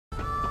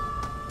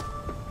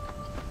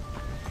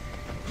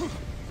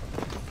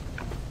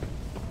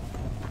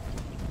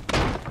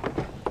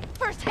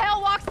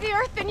the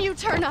earth and you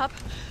turn up.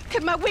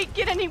 Could my week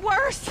get any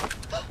worse?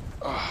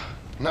 Oh,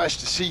 nice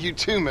to see you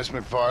too, Miss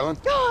McFarland.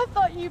 Oh, I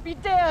thought you'd be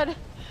dead.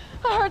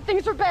 I heard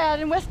things were bad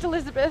in West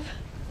Elizabeth.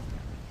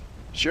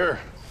 Sure.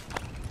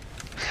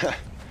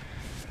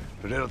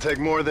 But it'll take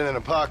more than an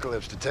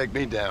apocalypse to take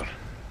me down.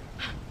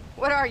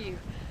 What are you?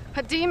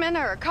 A demon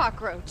or a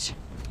cockroach?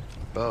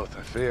 Both,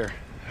 I fear.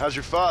 How's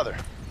your father?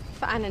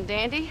 Fine and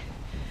dandy.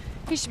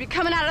 He should be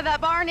coming out of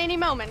that barn any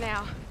moment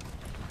now.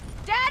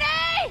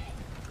 Daddy!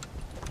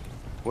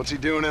 What's he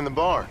doing in the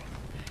barn?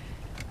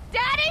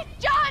 Daddy,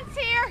 John's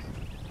here!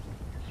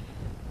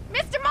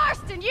 Mr.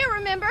 Marston, you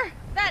remember?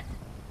 That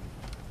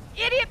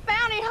idiot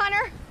bounty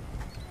hunter?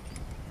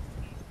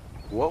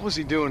 What was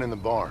he doing in the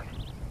barn?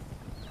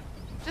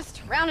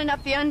 Just rounding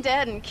up the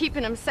undead and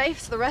keeping them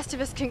safe so the rest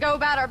of us can go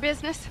about our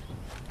business.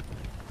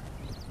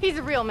 He's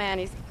a real man.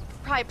 He's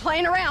probably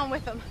playing around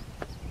with them.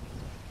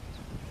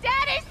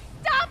 Daddy,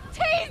 stop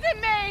teasing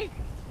me!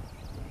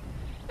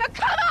 Now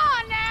come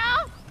on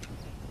now!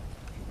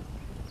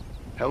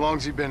 How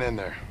long's he been in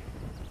there?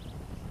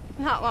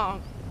 Not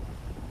long.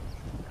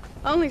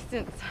 Only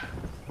since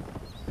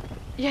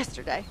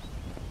yesterday.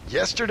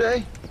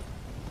 Yesterday?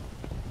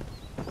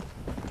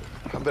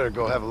 I better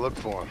go have a look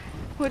for him.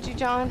 Would you,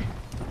 John?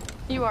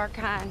 You are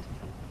kind.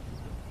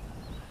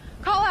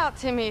 Call out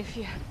to me if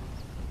you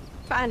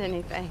find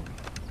anything.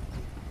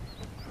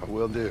 I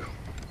will do.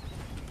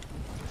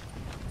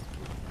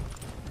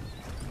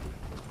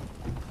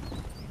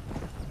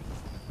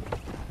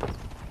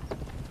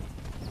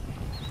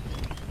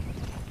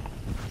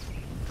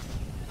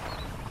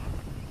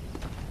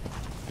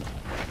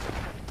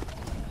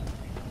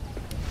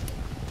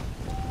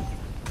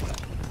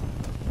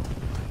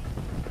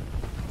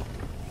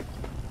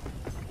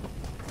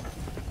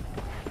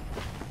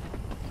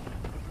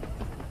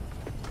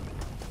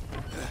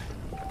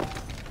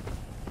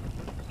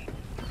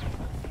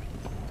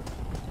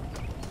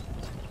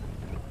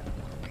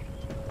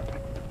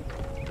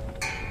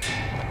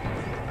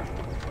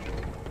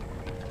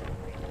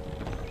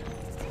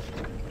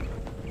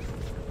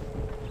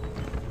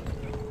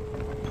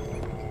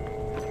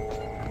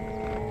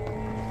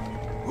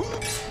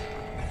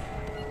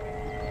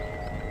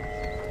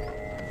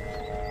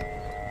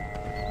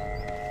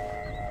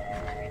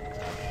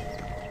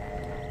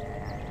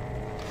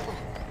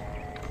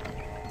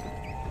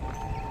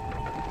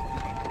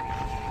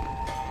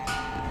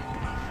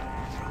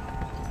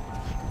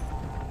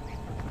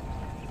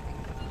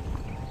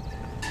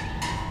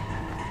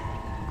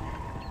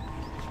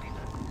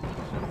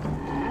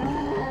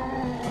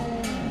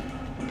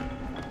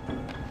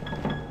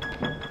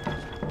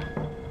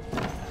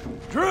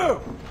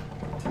 Drew!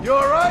 You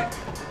all right?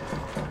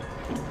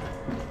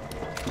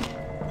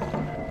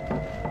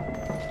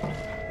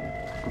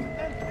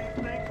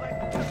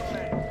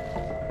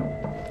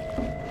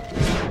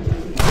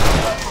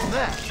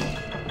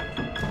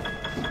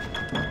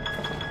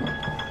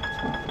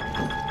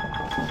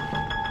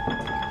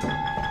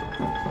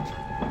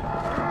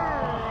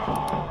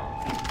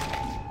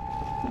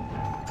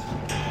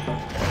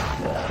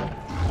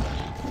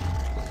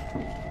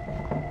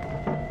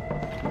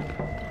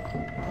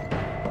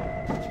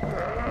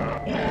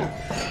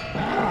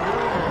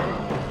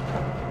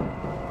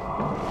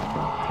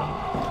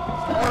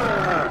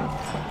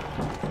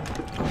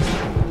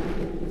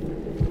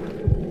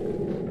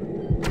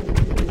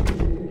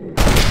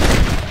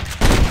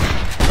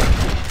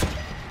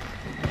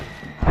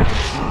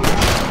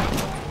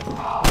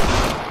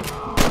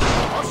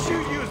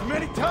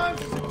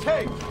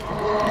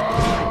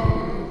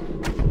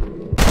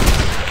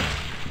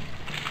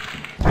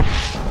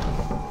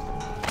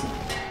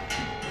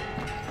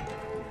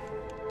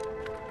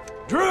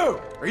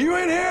 Drew, are you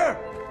in here?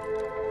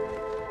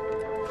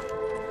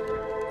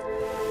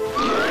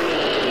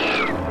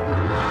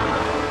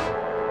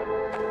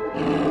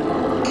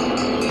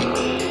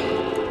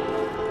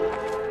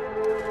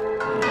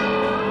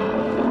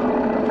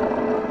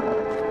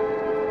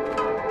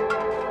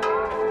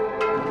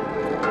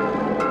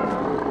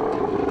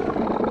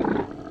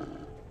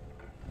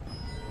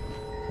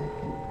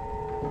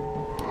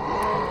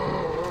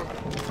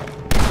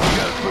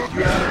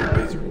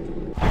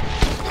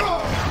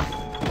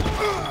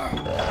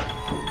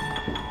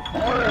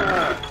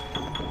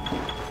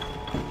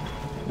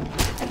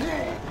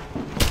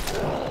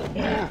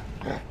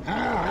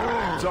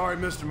 Sorry,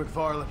 Mr.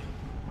 McFarland.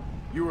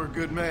 You were a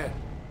good man.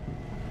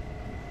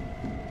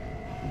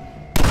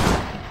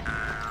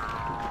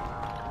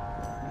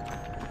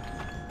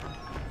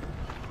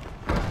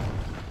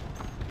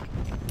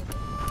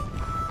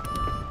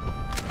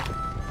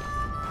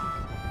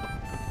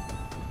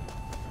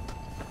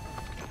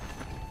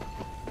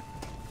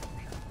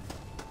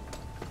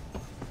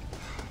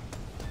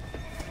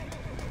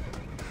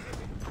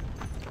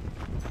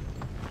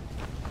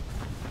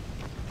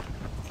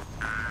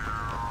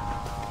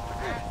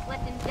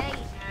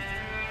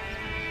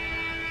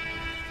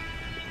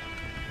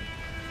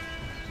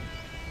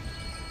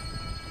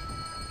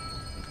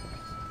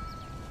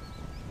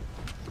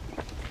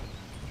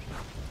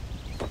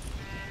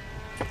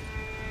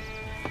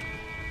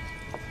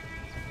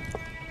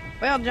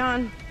 Well,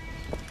 John,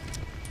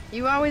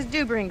 you always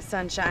do bring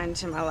sunshine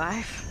to my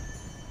life.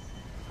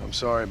 I'm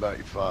sorry about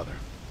your father.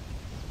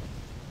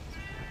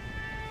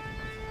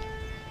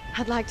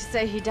 I'd like to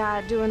say he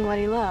died doing what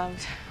he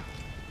loved.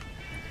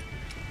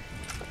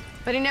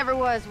 But he never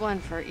was one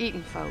for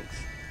eating folks.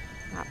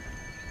 Not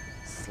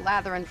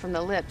slathering from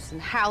the lips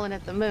and howling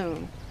at the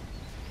moon.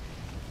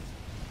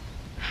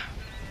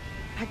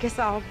 I guess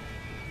I'll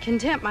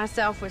content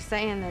myself with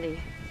saying that he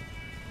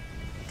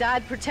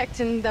died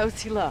protecting those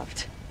he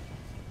loved.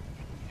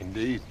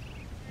 Indeed.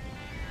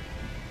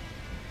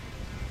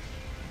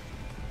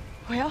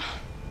 Well,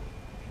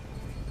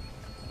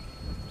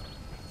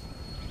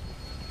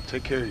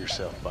 take care of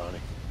yourself, Bonnie.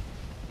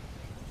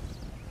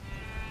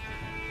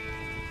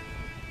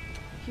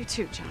 you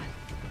too, John.